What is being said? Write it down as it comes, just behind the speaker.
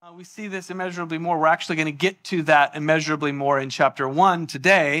We see this immeasurably more. We're actually going to get to that immeasurably more in chapter 1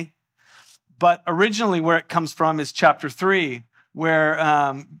 today. But originally where it comes from is chapter 3,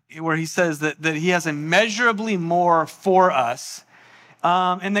 where he says that he has immeasurably more for us,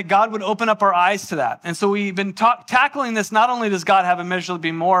 and that God would open up our eyes to that. And so we've been tackling this. Not only does God have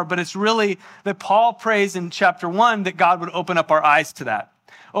immeasurably more, but it's really that Paul prays in chapter 1 that God would open up our eyes to that.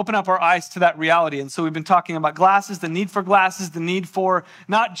 Open up our eyes to that reality. And so we've been talking about glasses, the need for glasses, the need for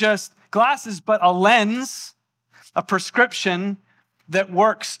not just glasses, but a lens, a prescription that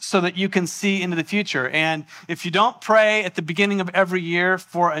works so that you can see into the future. And if you don't pray at the beginning of every year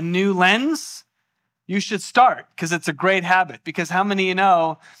for a new lens, you should start, because it's a great habit. Because how many of you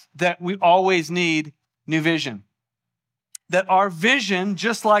know that we always need new vision? That our vision,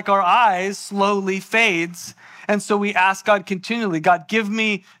 just like our eyes, slowly fades. And so we ask God continually, God, give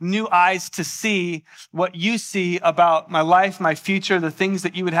me new eyes to see what you see about my life, my future, the things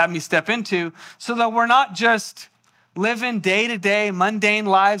that you would have me step into, so that we're not just living day-to-day mundane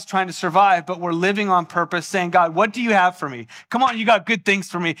lives trying to survive, but we're living on purpose, saying, God, what do you have for me? Come on, you got good things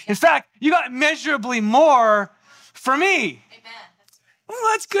for me. In fact, you got immeasurably more for me. Amen. Well,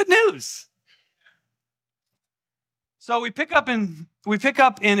 that's good news. So we pick up in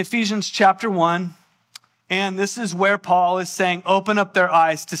Ephesians chapter 1, and this is where Paul is saying, open up their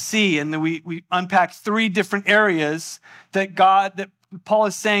eyes to see. And then we unpack 3 different areas that Paul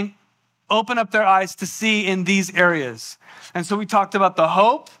is saying, open up their eyes to see in these areas. And so we talked about the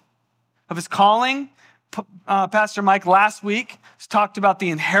hope of his calling. Pastor Mike last week talked about the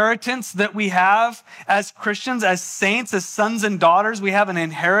inheritance that we have as Christians, as saints, as sons and daughters. We have an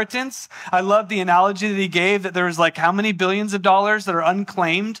inheritance. I love the analogy that he gave, that there's like how many billions of dollars that are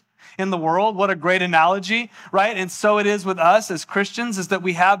unclaimed in the world. What a great analogy, right? And so it is with us as Christians, is that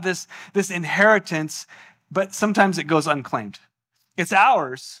we have this inheritance, but sometimes it goes unclaimed. It's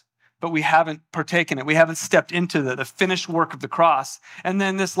ours, but we haven't partaken it. We haven't stepped into the finished work of the cross. And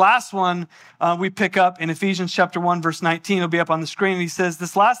then this last one, we pick up in Ephesians chapter 1, verse 19. It'll be up on the screen. And he says,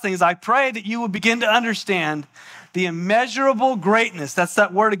 this last thing is, I pray that you will begin to understand the immeasurable greatness. That's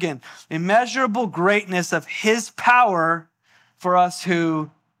that word again. Immeasurable greatness of his power for us who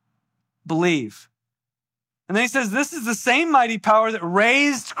believe. And then he says, this is the same mighty power that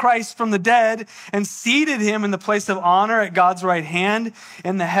raised Christ from the dead and seated him in the place of honor at God's right hand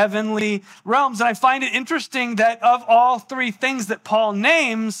in the heavenly realms. And I find it interesting that of all 3 things that Paul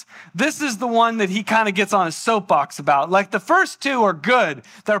names, this is the one that he kind of gets on his soapbox about. Like the first 2 are good.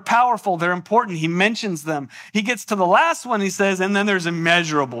 They're powerful. They're important. He mentions them. He gets to the last one, he says, and then there's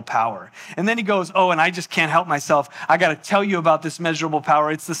immeasurable power. And then he goes, oh, and I just can't help myself. I got to tell you about this measurable power.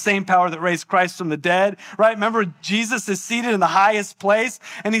 It's the same power that raised Christ from the dead, right? Remember, Jesus is seated in the highest place,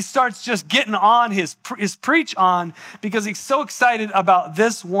 and he starts just getting on his preach on, because he's so excited about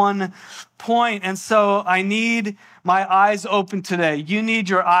this one point. And so I need my eyes open today. You need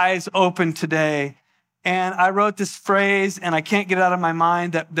your eyes open today. And I wrote this phrase, and I can't get it out of my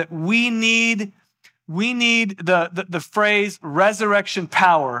mind, that we need the phrase resurrection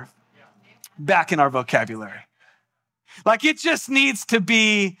power back in our vocabulary. Like it just needs to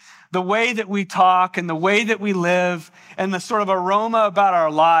be the way that we talk and the way that we live and the sort of aroma about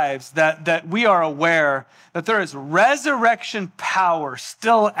our lives, that we are aware that there is resurrection power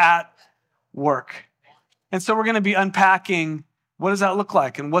still at work. And so we're going to be unpacking, what does that look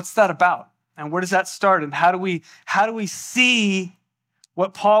like? And what's that about? And where does that start? And how do we see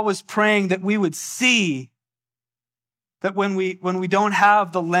what Paul was praying that we would see, that when we don't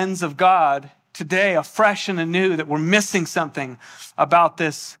have the lens of God today, afresh and anew, that we're missing something about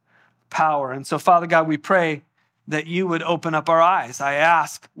this power. And so, Father God, we pray that you would open up our eyes. I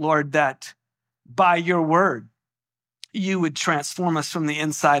ask, Lord, that by your word, you would transform us from the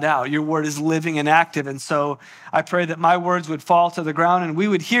inside out. Your word is living and active. And so I pray that my words would fall to the ground and we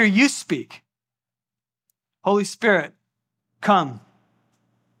would hear you speak. Holy Spirit, come.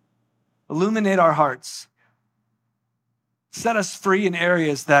 Illuminate our hearts. Set us free in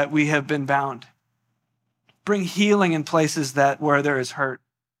areas that we have been bound. Bring healing in places where there is hurt.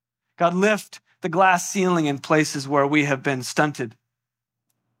 God, lift the glass ceiling in places where we have been stunted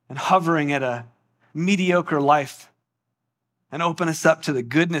and hovering at a mediocre life, and open us up to the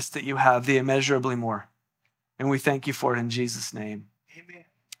goodness that you have, the immeasurably more. And we thank you for it in Jesus' name.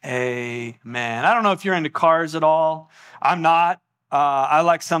 Amen. Amen. I don't know if you're into cars at all. I'm not. I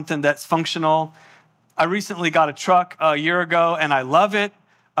like something that's functional. I recently got a truck a year ago and I love it,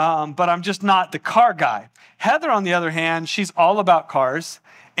 but I'm just not the car guy. Heather, on the other hand, she's all about cars.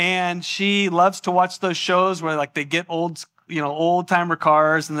 And she loves to watch those shows where like they get old timer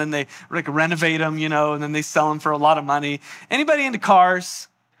cars and then they like renovate them, and then they sell them for a lot of money. Anybody into cars?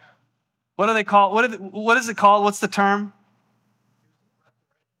 What do they call, what is it called? What's the term?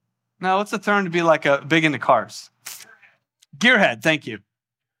 No, what's the term to be like big into cars? Gearhead, thank you.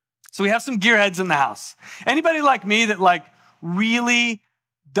 So we have some gearheads in the house. Anybody like me that like really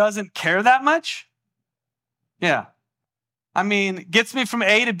doesn't care that much? Yeah. I mean, gets me from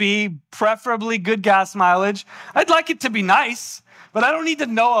A to B, preferably good gas mileage. I'd like it to be nice, but I don't need to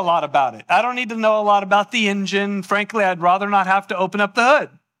know a lot about it. I don't need to know a lot about the engine. Frankly, I'd rather not have to open up the hood.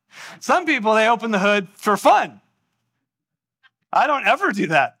 Some people, they open the hood for fun. I don't ever do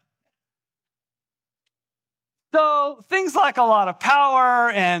that. So things like a lot of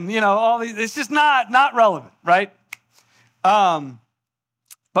power and, all these, it's just not relevant, right?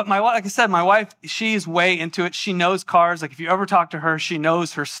 But like I said, my wife, she's way into it. She knows cars. Like if you ever talk to her, she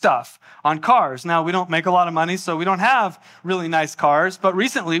knows her stuff on cars. Now, we don't make a lot of money, so we don't have really nice cars. But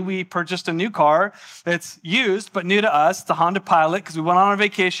recently, we purchased a new car that's used, but new to us, the Honda Pilot, because we went on a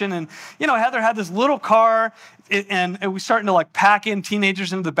vacation. And, Heather had this little car, and we're starting to like pack in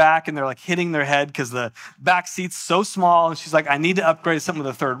teenagers into the back, and they're like hitting their head because the back seat's so small. And she's like, I need to upgrade something to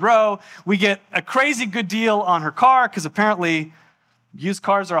the third row. We get a crazy good deal on her car because apparently used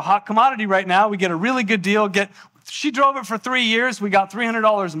cars are a hot commodity right now. We get a really good deal. She drove it for 3 years. We got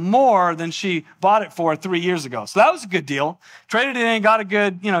 $300 more than she bought it for 3 years ago. So that was a good deal. Traded it in, got a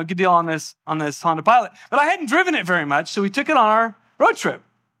good deal on this Honda Pilot. But I hadn't driven it very much, so we took it on our road trip.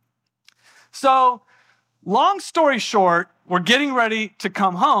 So long story short, we're getting ready to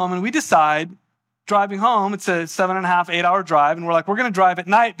come home, and we decide, driving home, it's a 7.5, 8-hour drive, and we're like, we're going to drive at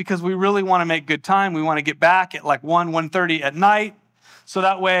night because we really want to make good time. We want to get back at like 1:30 at night. So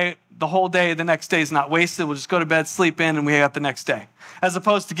that way, the whole day, the next day is not wasted. We'll just go to bed, sleep in, and we got the next day. As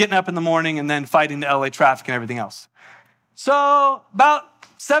opposed to getting up in the morning and then fighting the LA traffic and everything else. So about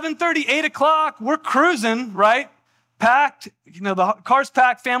 7:30, 8 o'clock, we're cruising, right? Packed, the car's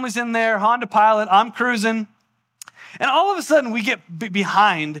packed, family's in there, Honda Pilot, I'm cruising. And all of a sudden, we get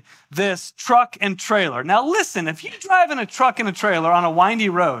behind this truck and trailer. Now listen, if you drive in a truck and a trailer on a windy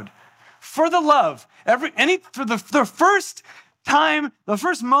road, for the love, for the first time, the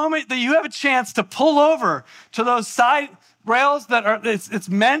first moment that you have a chance to pull over to those side rails that are, it's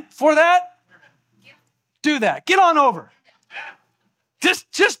meant for that, do that. Get on over.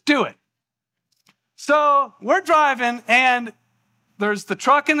 Just do it. So we're driving, and there's the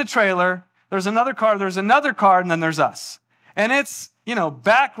truck and the trailer, there's another car, and then there's us. And it's,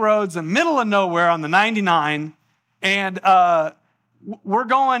 back roads in the middle of nowhere on the 99, and we're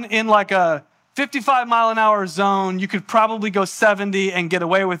going in like a 55-mile-an-hour zone. You could probably go 70 and get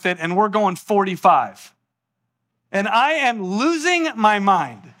away with it, and we're going 45. And I am losing my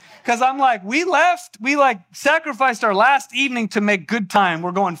mind because I'm like, we sacrificed our last evening to make good time.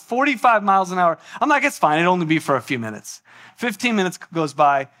 We're going 45 miles an hour. I'm like, it's fine. It'll only be for a few minutes. 15 minutes goes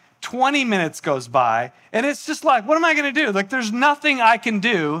by, 20 minutes goes by, and it's just like, what am I going to do? Like, there's nothing I can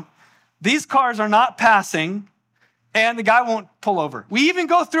do. These cars are not passing, and the guy won't pull over. We even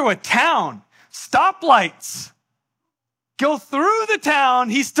go through a town. Stoplights. Go through the town.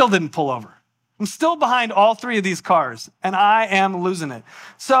 He still didn't pull over. I'm still behind all three of these cars, and I am losing it.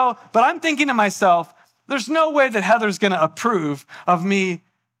 But I'm thinking to myself, there's no way that Heather's going to approve of me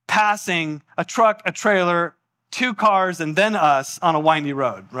passing a truck, a trailer, 2 cars, and then us on a windy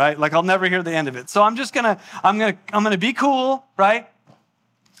road, right? Like I'll never hear the end of it. So I'm going to be cool, right?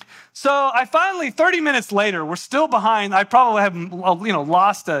 So I finally, 30 minutes later, we're still behind. I probably have,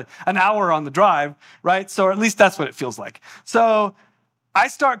 lost an hour on the drive, right? So at least that's what it feels like. So I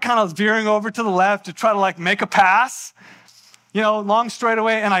start kind of veering over to the left to try to like make a pass, long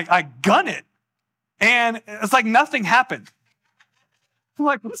straightaway, and I gun it. And it's like nothing happened. I'm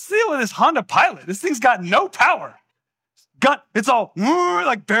like, what's the deal with this Honda Pilot? This thing's got no power. It's all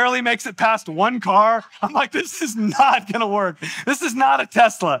like barely makes it past one car. I'm like, this is not going to work. This is not a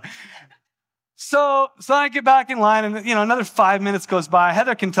Tesla. So I get back in line, and another 5 minutes goes by.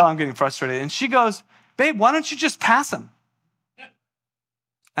 Heather can tell I'm getting frustrated, and she goes, babe, why don't you just pass him?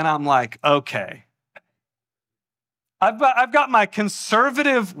 And I'm like, okay. I've got my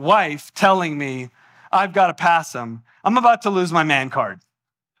conservative wife telling me I've got to pass him. I'm about to lose my man card.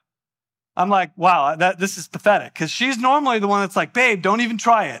 I'm like, wow, this is pathetic. Because she's normally the one that's like, babe, don't even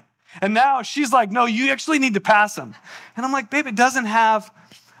try it. And now she's like, no, you actually need to pass him. And I'm like, babe, it doesn't have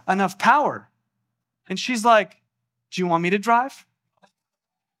enough power. And she's like, do you want me to drive?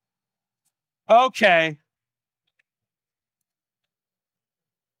 Okay.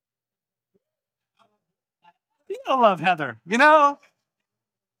 You don't love Heather,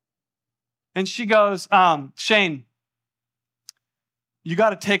 And she goes, Shane, you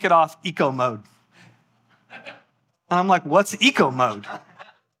got to take it off eco mode. And I'm like, what's eco mode?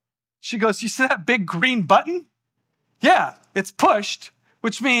 She goes, you see that big green button? Yeah, it's pushed,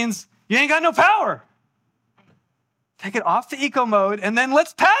 which means you ain't got no power. Take it off the eco mode, and then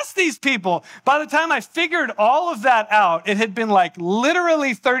let's pass these people. By the time I figured all of that out, it had been like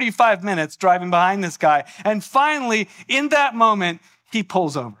literally 35 minutes driving behind this guy. And finally, in that moment, he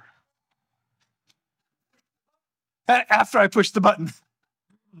pulls over. And after I pushed the button,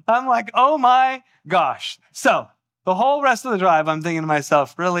 I'm like, oh my gosh. So the whole rest of the drive, I'm thinking to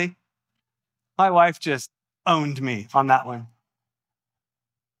myself, really? My wife just owned me on that one.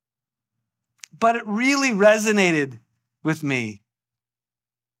 But it really resonated with me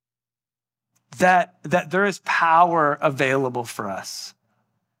that there is power available for us.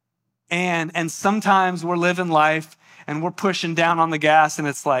 And sometimes we're living life and we're pushing down on the gas and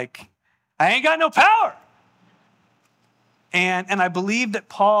it's like, I ain't got no power. And I believe that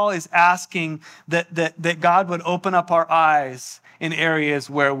Paul is asking that God would open up our eyes in areas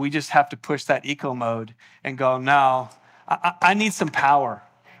where we just have to push that eco mode and go, no, I need some power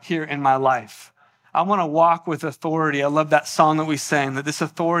here in my life. I want to walk with authority. I love that song that we sang, that this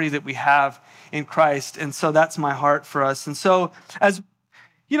authority that we have in Christ. And so that's my heart for us. And so as,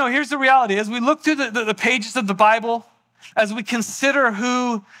 you know, here's the reality. As we look through the pages of the Bible, as we consider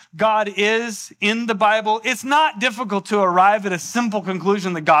who God is in the Bible, it's not difficult to arrive at a simple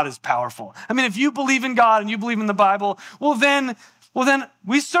conclusion that God is powerful. I mean, if you believe in God and you believe in the Bible, well then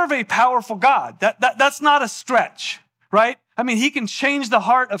we serve a powerful God. That's not a stretch, right? I mean, he can change the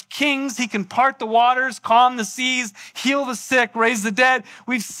heart of kings. He can part the waters, calm the seas, heal the sick, raise the dead.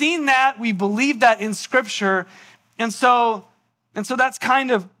 We've seen that. We believe that in Scripture. And so that's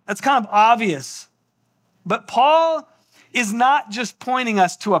kind of obvious. But Paul is not just pointing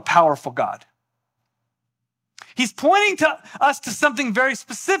us to a powerful God. He's pointing to us to something very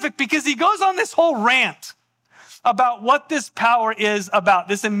specific because he goes on this whole rant about what this power is about,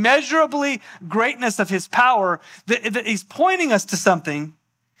 this immeasurably greatness of his power, that he's pointing us to something,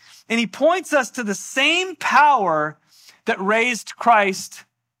 and he points us to the same power that raised Christ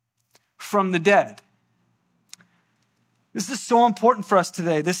from the dead. This is so important for us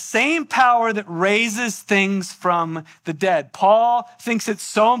today. The same power that raises things from the dead. Paul thinks it's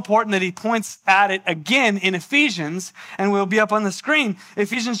so important that he points at it again in Ephesians, and we'll be up on the screen.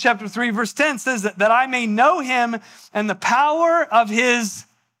 Ephesians chapter 3, verse 10 says that I may know him and the power of his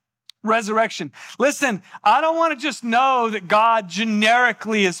resurrection. Listen, I don't want to just know that God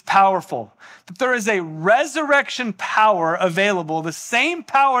generically is powerful, but there is a resurrection power available. The same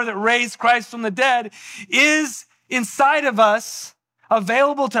power that raised Christ from the dead is inside of us,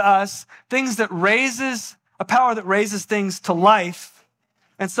 available to us, a power that raises things to life.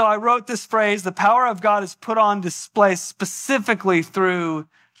 And so I wrote this phrase, the power of God is put on display specifically through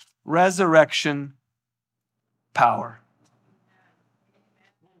resurrection power.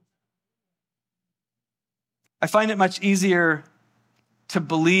 I find it much easier to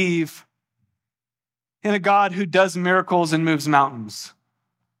believe in a God who does miracles and moves mountains.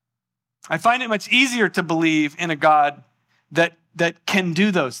 I find it much easier to believe in a God that can do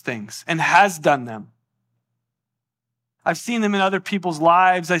those things and has done them. I've seen them in other people's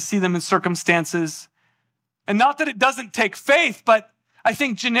lives. I see them in circumstances. And not that it doesn't take faith, but I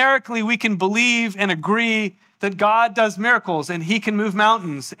think generically we can believe and agree that God does miracles and he can move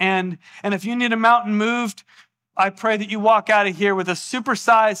mountains. And if you need a mountain moved, I pray that you walk out of here with a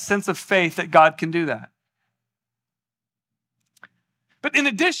supersized sense of faith that God can do that. But in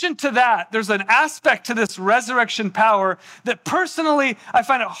addition to that, there's an aspect to this resurrection power that personally I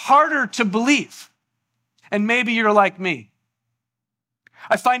find it harder to believe. And maybe you're like me.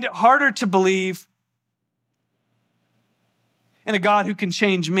 I find it harder to believe in a God who can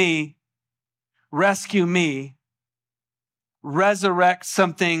change me, rescue me, resurrect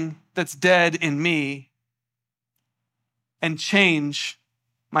something that's dead in me, and change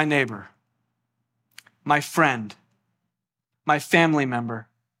my neighbor, my friend, my family member,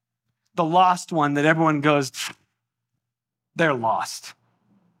 the lost one that everyone goes, they're lost.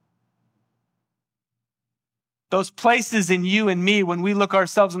 Those places in you and me when we look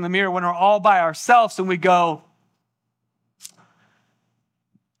ourselves in the mirror, when we're all by ourselves and we go,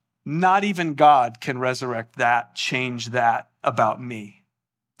 not even God can resurrect that, change that about me.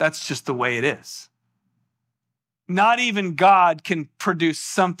 That's just the way it is. Not even God can produce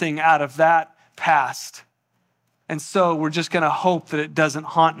something out of that past. And so we're just going to hope that it doesn't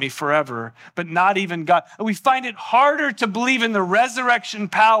haunt me forever. But not even God. We find it harder to believe in the resurrection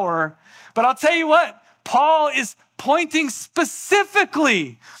power. But I'll tell you what, Paul is pointing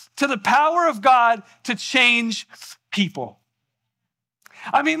specifically to the power of God to change people.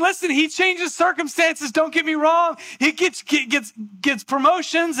 I mean, listen, he changes circumstances. Don't get me wrong. He gets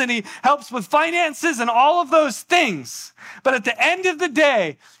promotions and he helps with finances and all of those things. But at the end of the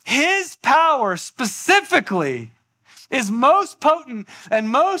day, his power specifically is most potent and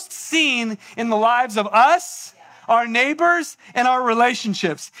most seen in the lives of us, our neighbors, and our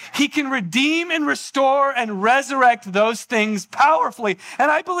relationships. He can redeem and restore and resurrect those things powerfully.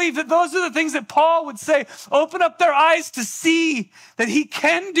 And I believe that those are the things that Paul would say, open up their eyes to see that he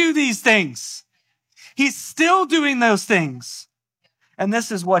can do these things. He's still doing those things. And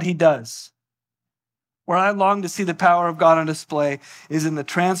this is what he does. Where I long to see the power of God on display is in the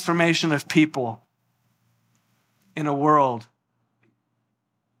transformation of people in a world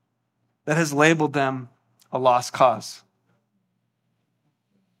that has labeled them a lost cause.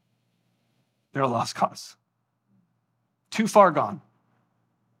 They're a lost cause. Too far gone.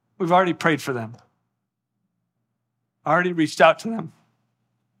 We've already prayed for them. Already reached out to them.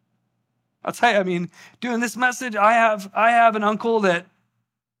 I'll tell you, I mean, doing this message, I have an uncle that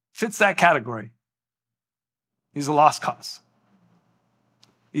fits that category. He's a lost cause.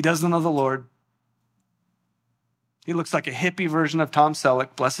 He doesn't know the Lord. He looks like a hippie version of Tom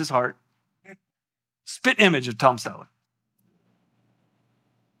Selleck, bless his heart. Spit image of Tom Selleck.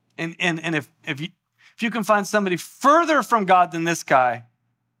 And if you can find somebody further from God than this guy,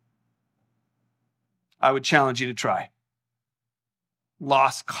 I would challenge you to try.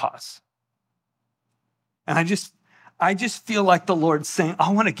 Lost cause. And I just feel like the Lord's saying,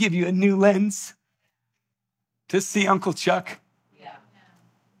 I want to give you a new lens to see Uncle Chuck. Yeah.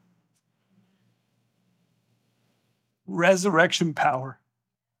 Resurrection power.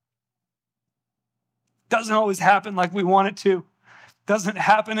 Doesn't always happen like we want it to. Doesn't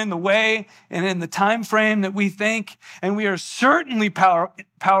happen in the way and in the time frame that we think. And we are certainly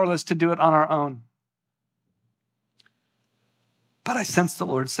powerless to do it on our own. But I sense the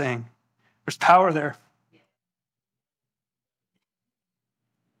Lord saying, there's power there.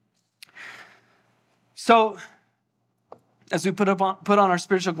 So, as we put on our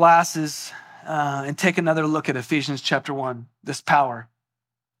spiritual glasses and take another look at Ephesians chapter 1, this power.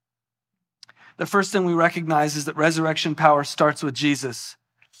 The first thing we recognize is that resurrection power starts with Jesus,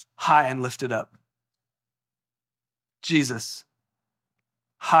 high and lifted up. Jesus,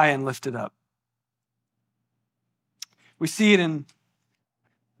 high and lifted up. We see it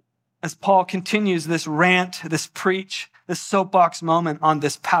as Paul continues this rant, this preach, this soapbox moment on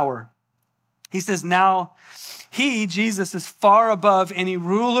this power. He says, now he, Jesus, is far above any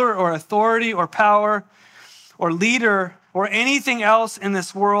ruler or authority or power or leader or anything else in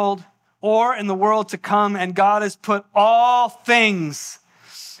this world or in the world to come. And God has put all things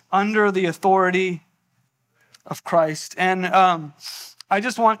under the authority of Christ. And I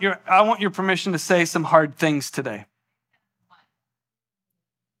want your permission to say some hard things today.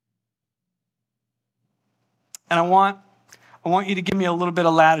 And I want you to give me a little bit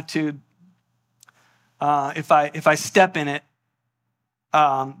of latitude if I step in it,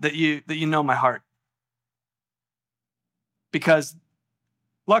 that you know my heart. Because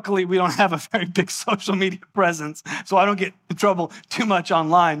luckily we don't have a very big social media presence, so I don't get in trouble too much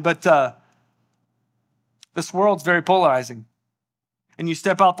online. But this world's very polarizing. And you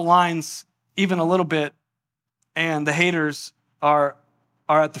step out the lines even a little bit, and the haters are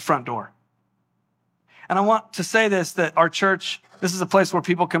at the front door. And I want to say this, that our church, this is a place where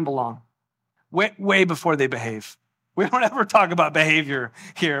people can belong. Way before they behave. We don't ever talk about behavior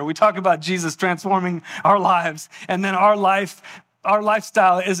here. We talk about Jesus transforming our lives, and then our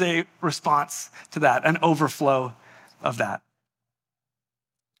lifestyle is a response to that, an overflow of that.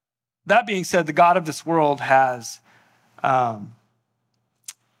 That being said, the God of this world has,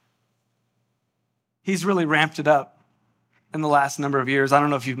 he's really ramped it up in the last number of years. I don't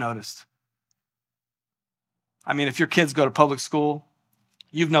know if you've noticed. I mean, if your kids go to public school,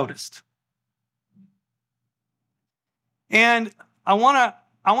 you've noticed. And I want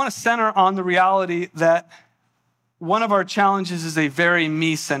to center on the reality that one of our challenges is a very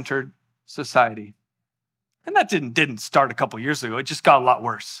me-centered society. And that didn't start a couple years ago. It just got a lot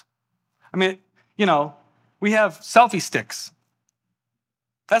worse. I mean, we have selfie sticks.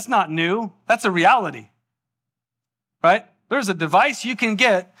 That's not new. That's a reality, right? There's a device you can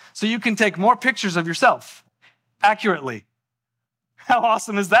get so you can take more pictures of yourself accurately. How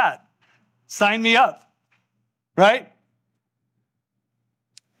awesome is that? Sign me up, right?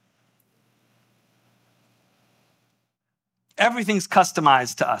 Everything's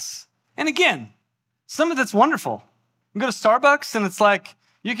customized to us. And again, some of it's wonderful. You go to Starbucks and it's like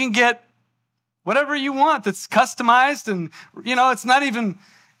you can get whatever you want that's customized, and it's not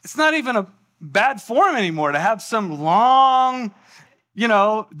even a bad form anymore to have some long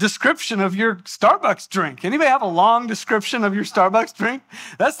description of your Starbucks drink. Anybody have a long description of your Starbucks drink?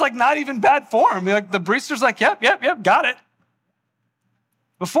 That's like not even bad form. Like the barista's like, yep, got it.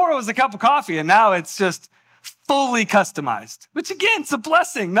 Before it was a cup of coffee, and now it's just fully customized, which again, it's a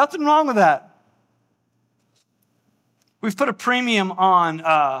blessing. Nothing wrong with that. We've put a premium on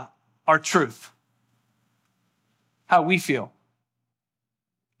our truth, how we feel,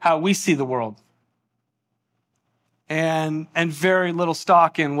 how we see the world, and very little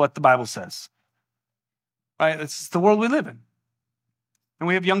stock in what the Bible says. Right? It's the world we live in. And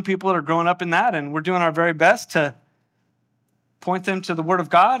we have young people that are growing up in that, and we're doing our very best to point them to the Word of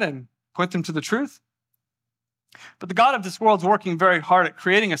God and point them to the truth. But the God of this world is working very hard at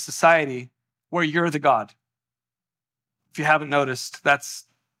creating a society where you're the God. If you haven't noticed, that's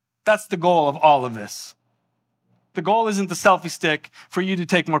the goal of all of this. The goal isn't the selfie stick for you to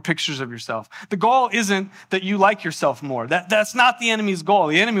take more pictures of yourself. The goal isn't that you like yourself more. That's not the enemy's goal.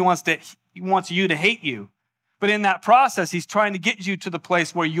 The enemy wants you to hate you. But in that process, he's trying to get you to the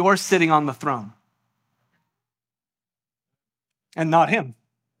place where you're sitting on the throne. And not him.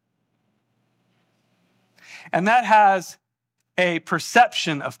 And that has a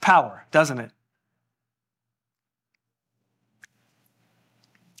perception of power, doesn't it?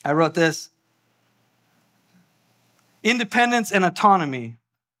 I wrote this. Independence and autonomy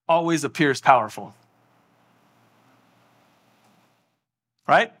always appears powerful.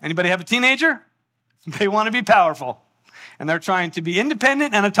 Right? Anybody have a teenager? They want to be powerful. And they're trying to be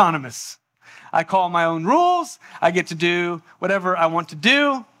independent and autonomous. I call my own rules. I get to do whatever I want to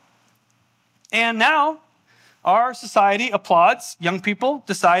do. And now our society applauds young people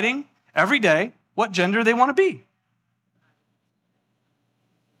deciding every day what gender they want to be.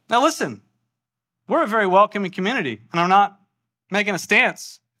 Now listen, we're a very welcoming community, and I'm not making a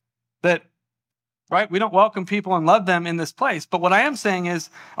stance that, right, we don't welcome people and love them in this place. But what I am saying is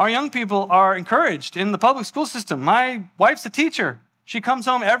our young people are encouraged in the public school system. My wife's a teacher. She comes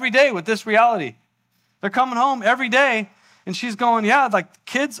home every day with this reality. They're coming home every day, and she's going, yeah, like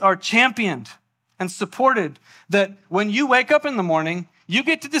kids are championed and supported, that when you wake up in the morning, you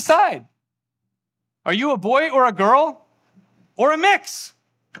get to decide. Are you a boy or a girl or a mix?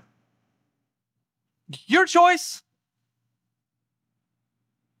 Your choice.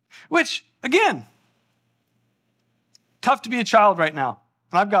 Which, again, tough to be a child right now.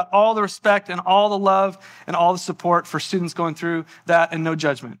 And I've got all the respect and all the love and all the support for students going through that, and no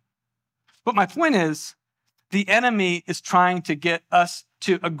judgment. But my point is, the enemy is trying to get us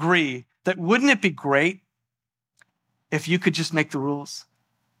to agree that wouldn't it be great if you could just make the rules?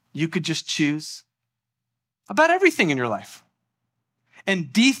 You could just choose about everything in your life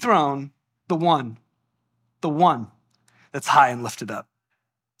and dethrone the one that's high and lifted up.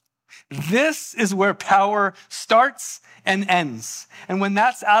 This is where power starts and ends. And when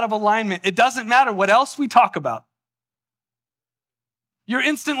that's out of alignment, it doesn't matter what else we talk about. You're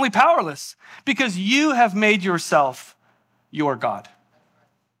instantly powerless because you have made yourself your God.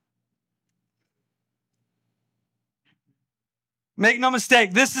 Make no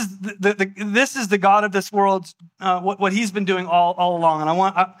mistake, this is the God of this world, what he's been doing all along. And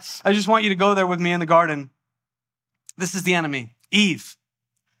I just want you to go there with me in the garden. This is the enemy, Eve.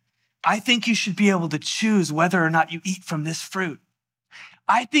 I think you should be able to choose whether or not you eat from this fruit.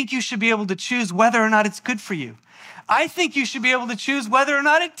 I think you should be able to choose whether or not it's good for you. I think you should be able to choose whether or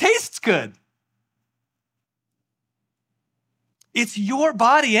not it tastes good. It's your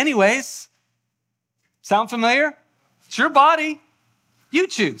body anyways. Sound familiar? It's your body. You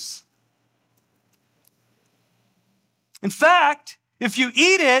choose. In fact, if you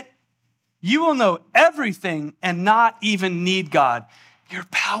eat it, you will know everything and not even need God. You're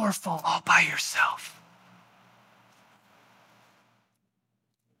powerful all by yourself.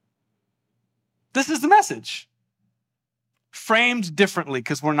 This is the message. Framed differently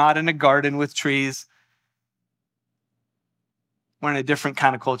because we're not in a garden with trees. We're in a different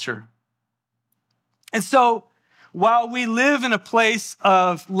kind of culture. And so, while we live in a place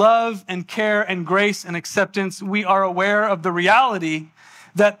of love and care and grace and acceptance, we are aware of the reality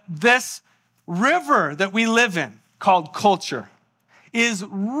that this river that we live in, called culture, is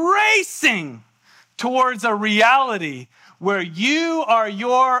racing towards a reality where you are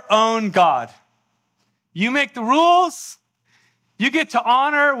your own God. You make the rules. You get to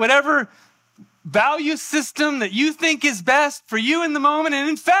honor whatever value system that you think is best for you in the moment. And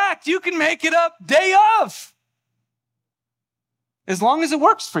in fact, you can make it up day of, as long as it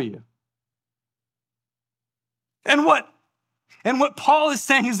works for you. And what And what Paul is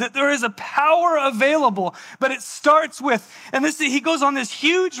saying is that there is a power available, but it starts with, and he goes on this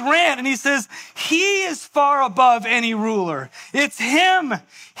huge rant and he says, he is far above any ruler. It's him.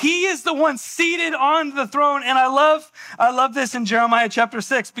 He is the one seated on the throne. And I love this in Jeremiah chapter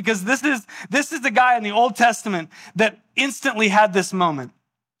 6, because this is the guy in the Old Testament that instantly had this moment.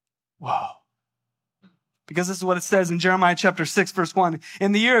 Whoa. Because this is what it says in Jeremiah chapter 6, verse 1.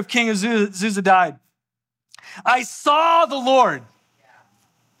 In the year of King Uzziah died, I saw the Lord.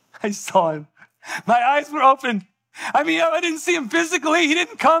 I saw him. My eyes were opened. I mean, I didn't see him physically. He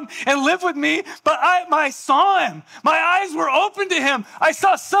didn't come and live with me, but I saw him. My eyes were open to him. I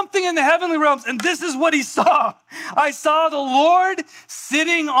saw something in the heavenly realms, and this is what he saw. I saw the Lord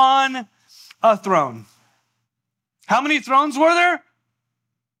sitting on a throne. How many thrones were there?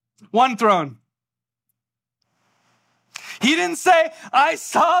 One throne. He didn't say, I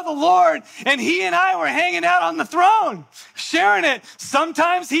saw the Lord and he and I were hanging out on the throne, sharing it.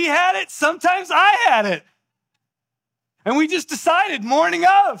 Sometimes he had it, sometimes I had it. And we just decided morning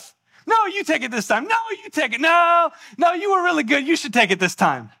of, no, you take it this time. No, you take it. No, you were really good. You should take it this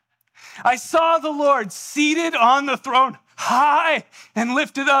time. I saw the Lord seated on the throne, high and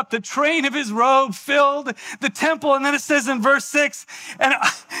lifted up. The train of his robe filled the temple. And then it says in verse 6, and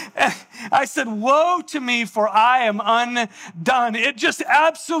I said, woe to me, for I am undone. It just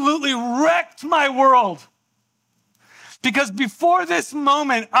absolutely wrecked my world. Because before this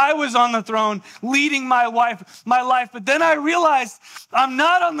moment, I was on the throne leading my life. But then I realized I'm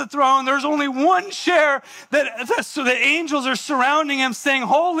not on the throne. There's only one chair so the angels are surrounding him saying,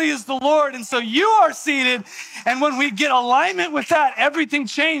 holy is the Lord. And so you are seated. And when we get alignment with that, everything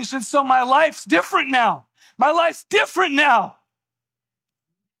changed. And so my life's different now. My life's different now.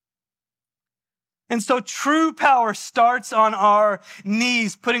 And so true power starts on our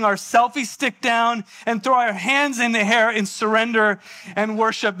knees, putting our selfie stick down and throw our hands in the air in surrender and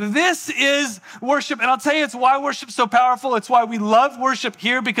worship. This is worship. And I'll tell you, it's why worship's so powerful. It's why we love worship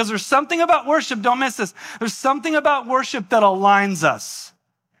here, because there's something about worship, don't miss this. There's something about worship that aligns us,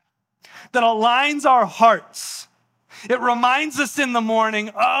 that aligns our hearts. It reminds us in the morning,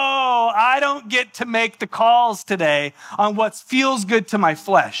 oh, I don't get to make the calls today on what feels good to my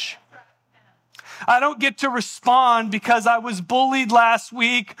flesh. I don't get to respond because I was bullied last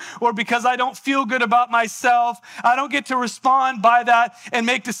week or because I don't feel good about myself. I don't get to respond by that and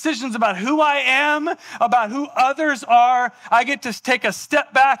make decisions about who I am, about who others are. I get to take a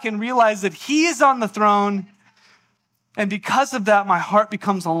step back and realize that he is on the throne. And because of that, my heart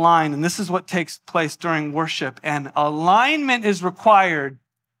becomes aligned. And this is what takes place during worship. And alignment is required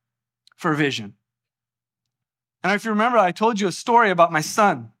for vision. And if you remember, I told you a story about my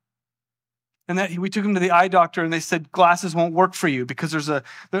son. And that we took him to the eye doctor and they said, glasses won't work for you because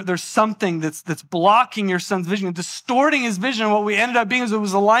there's something that's blocking your son's vision and distorting his vision. And what we ended up being is it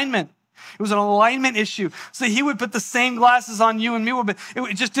was alignment. It was an alignment issue. So he would put the same glasses on you and me, but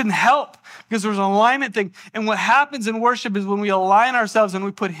it just didn't help because there was an alignment thing. And what happens in worship is when we align ourselves and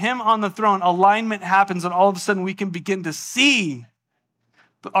we put him on the throne, alignment happens, and all of a sudden we can begin to see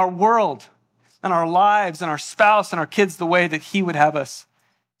our world and our lives and our spouse and our kids the way that he would have us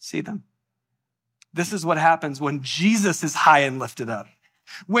see them. This is what happens when Jesus is high and lifted up.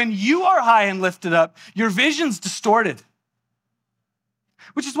 When you are high and lifted up, your vision's distorted.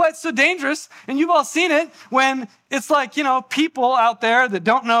 Which is why it's so dangerous, and you've all seen it, when it's like, people out there that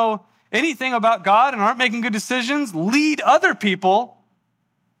don't know anything about God and aren't making good decisions lead other people,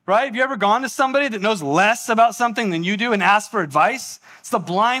 right? Have you ever gone to somebody that knows less about something than you do and asked for advice? It's the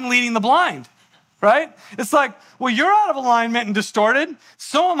blind leading the blind, right? It's like, well, you're out of alignment and distorted.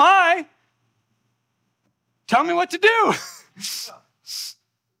 So am I. Tell me what to do.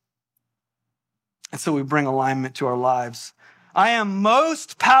 And so we bring alignment to our lives. I am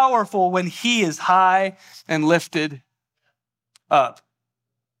most powerful when he is high and lifted up.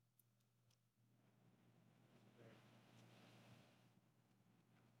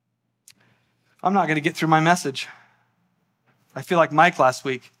 I'm not going to get through my message. I feel like Mike last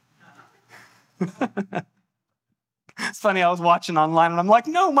week. It's funny, I was watching online and I'm like,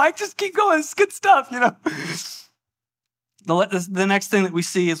 no, Mike, just keep going. It's good stuff, The next thing that we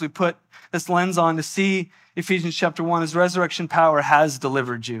see as we put this lens on to see Ephesians chapter 1 is resurrection power has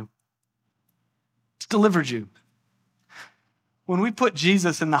delivered you. It's delivered you. When we put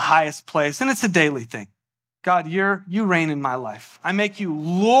Jesus in the highest place, and it's a daily thing. God, you reign in my life. I make you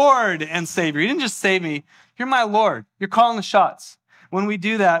Lord and Savior. You didn't just save me. You're my Lord. You're calling the shots. When we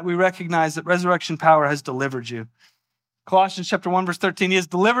do that, we recognize that resurrection power has delivered you. Colossians chapter 1, verse 13, he has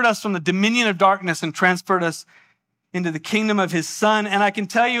delivered us from the dominion of darkness and transferred us into the kingdom of his son. And I can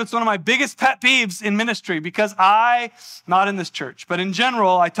tell you it's one of my biggest pet peeves in ministry because not in this church, but in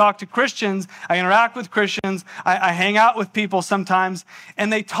general, I talk to Christians, I interact with Christians, I hang out with people sometimes,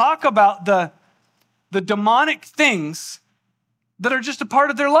 and they talk about the demonic things that are just a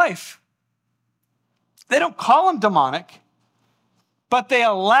part of their life. They don't call them demonic, but they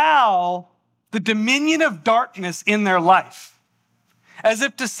allow the dominion of darkness in their life, as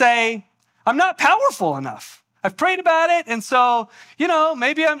if to say, I'm not powerful enough. I've prayed about it, and so,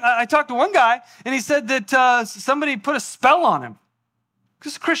 maybe I talked to one guy, and he said that somebody put a spell on him.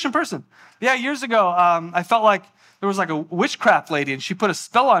 Just a Christian person. Yeah, years ago, I felt like there was like a witchcraft lady, and she put a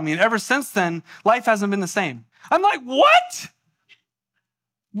spell on me, and ever since then, life hasn't been the same. I'm like, what?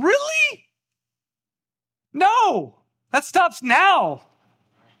 Really? No, that stops now.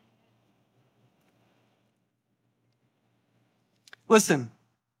 Listen,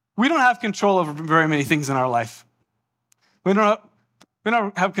 we don't have control over very many things in our life. We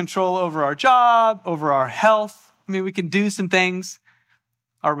don't have control over our job, over our health. I mean, we can do some things,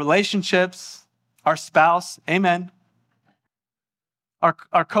 our relationships, our spouse, amen,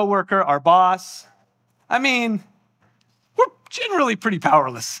 our coworker, our boss. I mean, we're generally pretty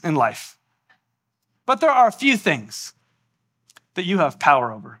powerless in life. But there are a few things that you have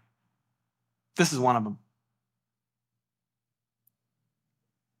power over. This is one of them.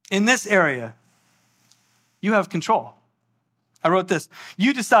 In this area, you have control. I wrote this.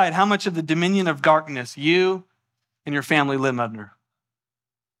 You decide how much of the dominion of darkness you and your family live under.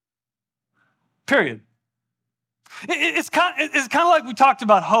 Period. It's kind of like we talked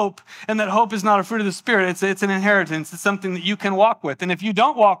about hope, and that hope is not a fruit of the Spirit. It's an inheritance. It's something that you can walk with. And if you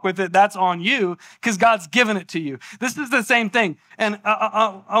don't walk with it, that's on you because God's given it to you. This is the same thing. And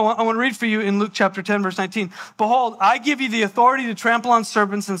I want to read for you in Luke chapter 10, verse 19. Behold, I give you the authority to trample on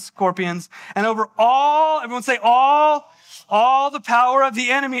serpents and scorpions and over all, everyone say all the power of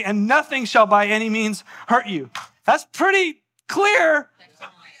the enemy, and nothing shall by any means hurt you. That's pretty clear.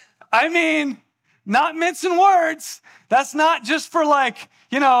 I mean, not mincing words. That's not just for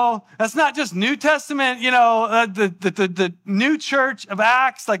that's not just New Testament, the new church of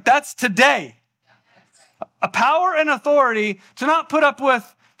Acts. Like, that's today. A power and authority to not put up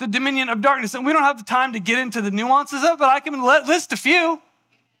with the dominion of darkness. And we don't have the time to get into the nuances of it, but I can list a few.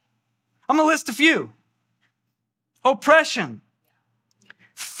 I'm going to list a few. Oppression,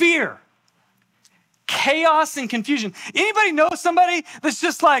 fear, chaos and confusion. Anybody know somebody that's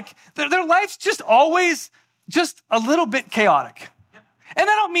just like, their life's just always just a little bit chaotic? And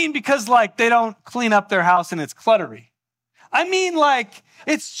I don't mean because they don't clean up their house and it's cluttery. I mean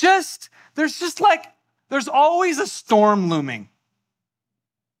there's always a storm looming.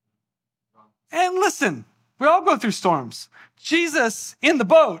 And listen, we all go through storms. Jesus in the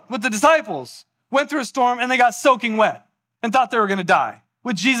boat with the disciples went through a storm and they got soaking wet and thought they were going to die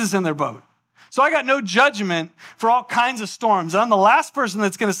with Jesus in their boat. So I got no judgment for all kinds of storms. And I'm the last person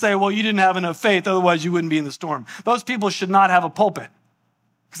that's going to say, well, you didn't have enough faith, otherwise you wouldn't be in the storm. Those people should not have a pulpit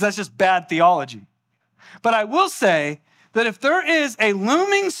because that's just bad theology. But I will say that if there is a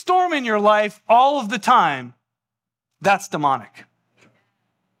looming storm in your life all of the time, that's demonic.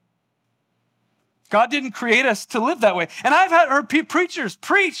 God didn't create us to live that way. And I've heard preachers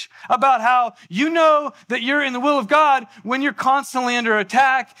preach about how you know that you're in the will of God when you're constantly under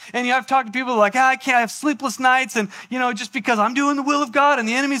attack. And I've talked to people like, I can't have sleepless nights. And, just because I'm doing the will of God and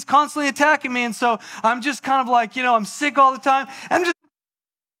the enemy's constantly attacking me. And so I'm just kind of like, I'm sick all the time. I'm just,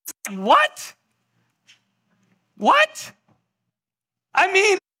 what? What? I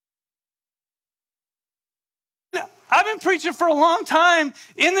mean, I've been preaching for a long time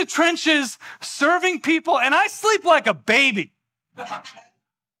in the trenches, serving people, and I sleep like a baby.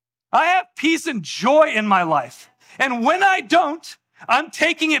 I have peace and joy in my life. And when I don't, I'm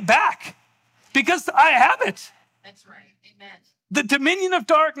taking it back because I have it. That's right. Amen. The dominion of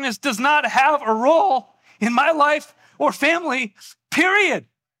darkness does not have a role in my life or family, period.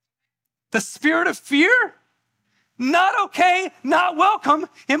 The spirit of fear, not okay, not welcome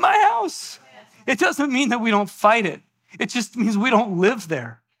in my house. It doesn't mean that we don't fight it. It just means we don't live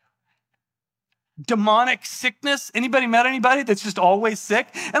there. Demonic sickness. Anybody met anybody that's just always sick?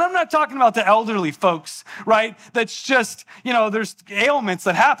 And I'm not talking about the elderly folks, right? That's just, there's ailments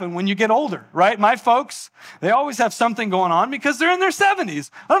that happen when you get older, right? My folks, they always have something going on because they're in their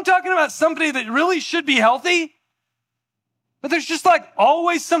 70s. I'm talking about somebody that really should be healthy, but there's just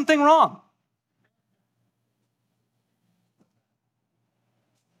always something wrong.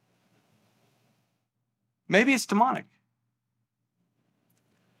 Maybe it's demonic.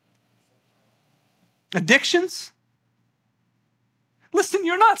 Addictions? Listen,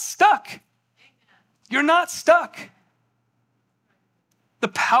 you're not stuck. You're not stuck. The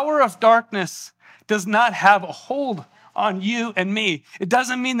power of darkness does not have a hold on you and me. It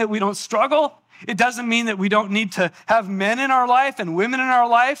doesn't mean that we don't struggle. It doesn't mean that we don't need to have men in our life and women in our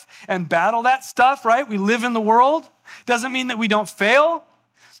life and battle that stuff, right? We live in the world. Doesn't mean that we don't fail.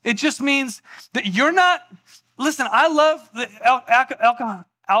 It just means that you're not, listen, I love the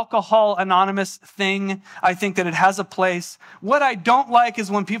Alcohol Anonymous thing. I think that it has a place. What I don't like is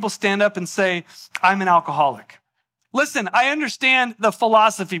when people stand up and say, I'm an alcoholic. Listen, I understand the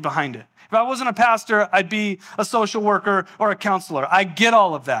philosophy behind it. If I wasn't a pastor, I'd be a social worker or a counselor. I get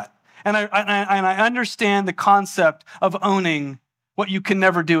all of that. And I understand the concept of owning what you can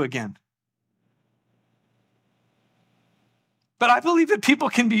never do again. But I believe that people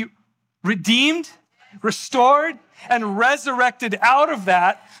can be redeemed, restored, and resurrected out of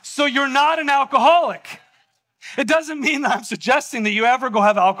that, so you're not an alcoholic. It doesn't mean that I'm suggesting that you ever go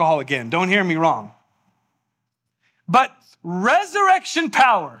have alcohol again. Don't hear me wrong. But resurrection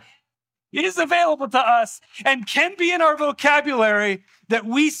power is available to us and can be in our vocabulary that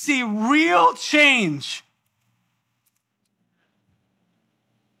we see real change.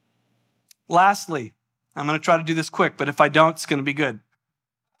 Lastly, I'm going to try to do this quick, but if I don't, it's going to be good.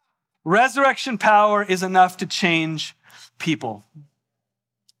 Resurrection power is enough to change people.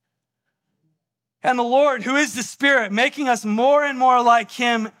 And the Lord, who is the Spirit, making us more and more like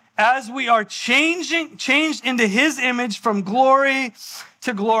him as we are changed into his image from glory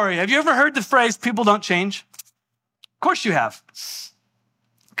to glory. Have you ever heard the phrase, people don't change? Of course you have.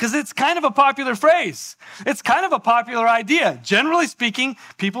 Because it's kind of a popular phrase. It's kind of a popular idea. Generally speaking,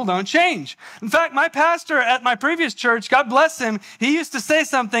 people don't change. In fact, my pastor at my previous church, God bless him, he used to say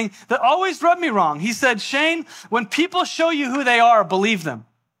something that always rubbed me wrong. He said, Shane, when people show you who they are, believe them.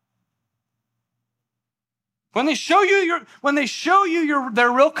 When they show you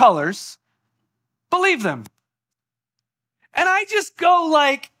their real colors, believe them. And I just go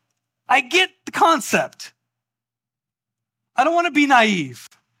like, I get the concept. I don't want to be naive,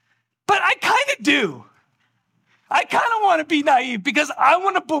 but I kind of do. I kind of want to be naive because I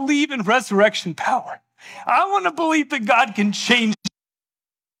want to believe in resurrection power. I want to believe that God can change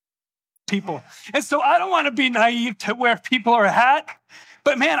people. And so I don't want to be naive to where people are at,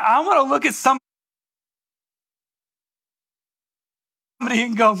 but man, I want to look at somebody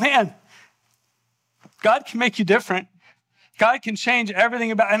and go, man, God can make you different. God can change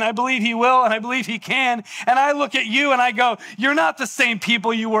everything about, and I believe he will, and I believe he can. And I look at you and I go, you're not the same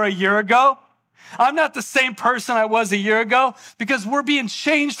people you were a year ago. I'm not the same person I was a year ago because we're being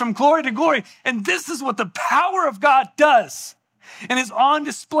changed from glory to glory. And this is what the power of God does and is on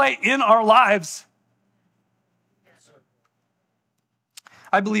display in our lives.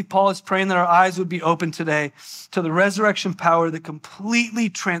 I believe Paul is praying that our eyes would be open today to the resurrection power that completely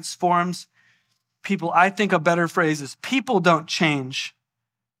transforms people. I think a better phrase is people don't change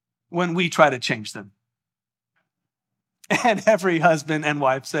when we try to change them. And every husband and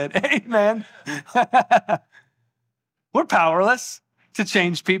wife said, amen. We're powerless to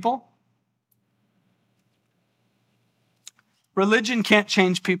change people. Religion can't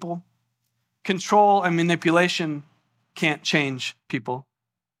change people. Control and manipulation can't change people.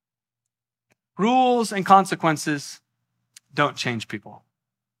 Rules and consequences don't change people.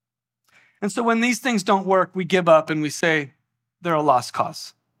 And so when these things don't work, we give up and we say, they're a lost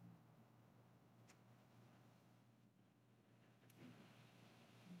cause.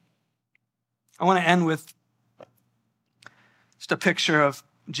 I want to end with just a picture of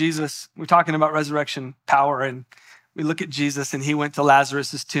Jesus. We're talking about resurrection power, and we look at Jesus, and he went to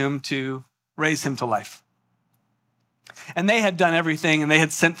Lazarus' tomb to raise him to life. And they had done everything, and they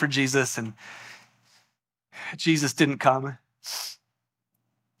had sent for Jesus, and Jesus didn't come.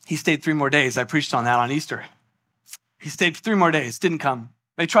 He stayed 3 more days. I preached on that on Easter. He stayed 3 more days, didn't come.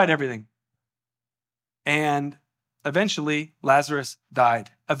 They tried everything. And eventually, Lazarus died.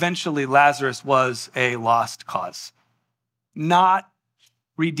 Eventually, Lazarus was a lost cause, not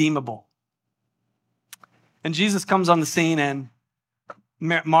redeemable. And Jesus comes on the scene, and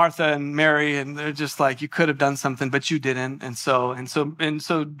Martha and Mary, and they're just like, you could have done something, but you didn't. And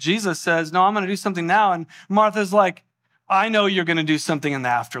so Jesus says, no, I'm going to do something now. And Martha's like, I know you're going to do something in the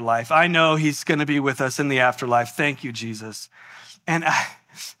afterlife. I know he's going to be with us in the afterlife. Thank you, Jesus. And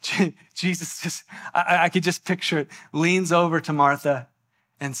Jesus just, I could just picture it, leans over to Martha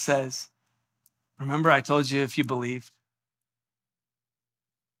and says, remember I told you if you believed,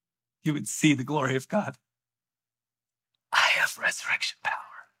 you would see the glory of God. I have resurrection power.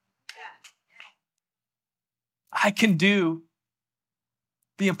 I can do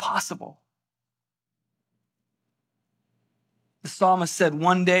the impossible. The psalmist said,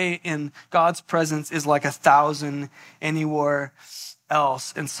 one day in God's presence is like 1,000 anywhere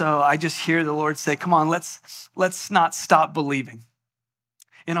else. And so I just hear the Lord say, come on, let's not stop believing.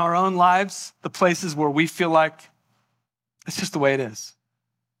 In our own lives, the places where we feel like it's just the way it is.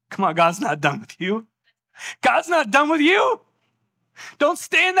 Come on, God's not done with you. God's not done with you. Don't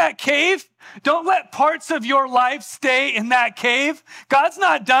stay in that cave. Don't let parts of your life stay in that cave. God's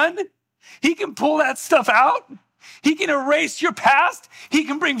not done. He can pull that stuff out. He can erase your past. He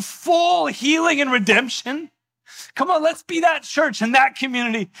can bring full healing and redemption. Come on, let's be that church and that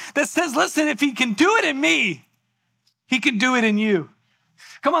community that says, listen, if he can do it in me, he can do it in you.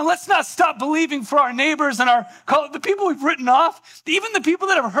 Come on, let's not stop believing for our neighbors and the people we've written off, even the people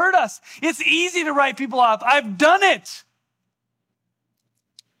that have hurt us. It's easy to write people off. I've done it.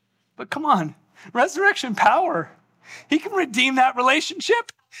 But come on, resurrection power. He can redeem that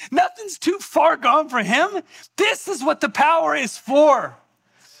relationship. Nothing's too far gone for him. This is what the power is for.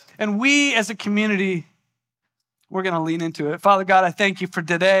 And we as a community, we're going to lean into it. Father God, I thank you for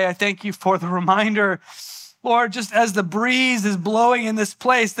today. I thank you for the reminder, Lord, just as the breeze is blowing in this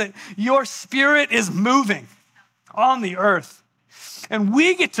place, that your spirit is moving on the earth. And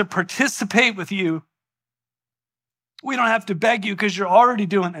we get to participate with you. We don't have to beg you because you're already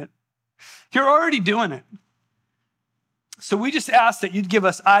doing it. You're already doing it. So we just ask that you'd give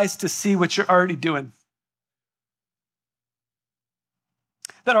us eyes to see what you're already doing.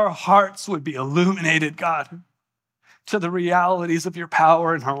 That our hearts would be illuminated, God, to the realities of your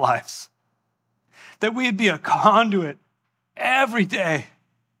power in our lives. That we'd be a conduit every day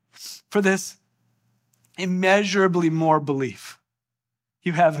for this immeasurably more belief.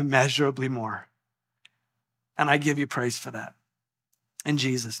 You have immeasurably more. And I give you praise for that. In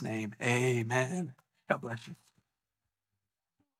Jesus' name, amen. God bless you.